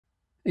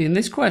In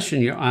this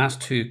question, you're asked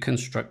to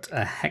construct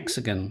a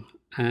hexagon,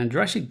 and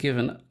you're actually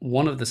given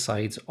one of the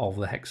sides of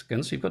the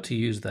hexagon, so you've got to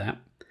use that.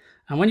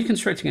 And when you're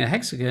constructing a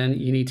hexagon,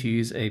 you need to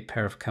use a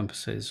pair of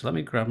compasses. So let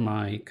me grab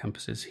my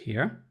compasses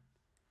here.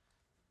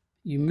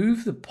 You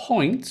move the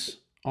point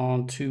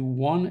onto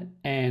one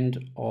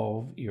end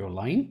of your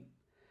line,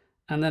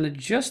 and then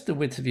adjust the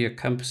width of your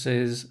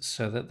compasses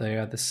so that they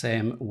are the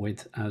same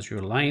width as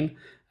your line,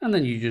 and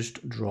then you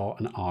just draw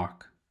an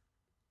arc.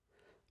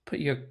 Put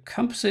your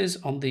compasses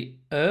on the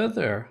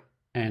other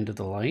end of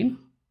the line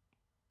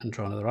and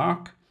draw another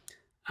arc.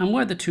 And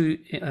where the two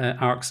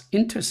arcs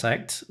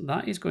intersect,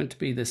 that is going to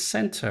be the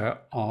center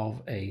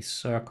of a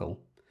circle.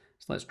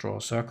 So let's draw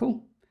a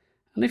circle.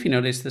 And if you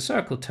notice, the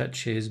circle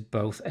touches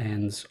both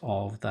ends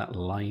of that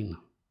line.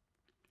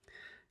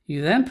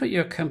 You then put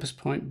your compass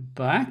point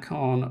back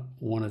on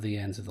one of the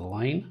ends of the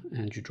line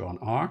and you draw an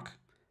arc.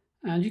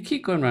 And you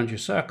keep going around your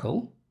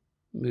circle,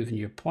 moving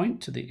your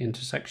point to the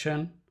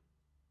intersection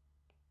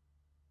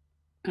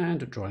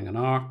and drawing an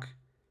arc.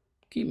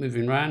 Keep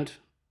moving around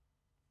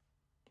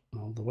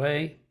all the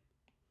way.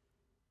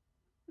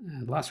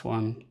 And last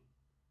one.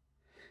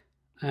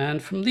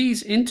 And from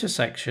these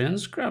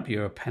intersections, grab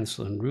your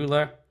pencil and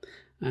ruler.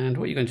 And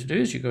what you're going to do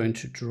is you're going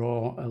to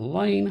draw a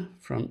line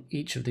from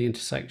each of the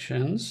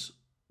intersections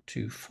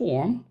to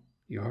form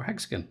your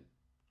hexagon.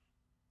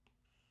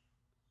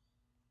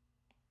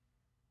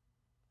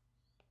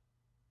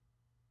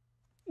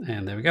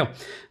 And there we go.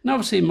 Now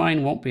obviously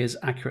mine won't be as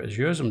accurate as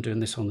yours. I'm doing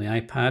this on the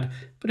iPad,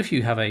 but if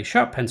you have a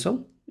sharp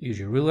pencil, use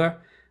your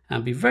ruler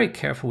and be very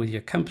careful with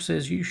your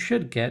compasses. You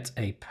should get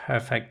a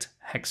perfect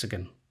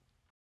hexagon.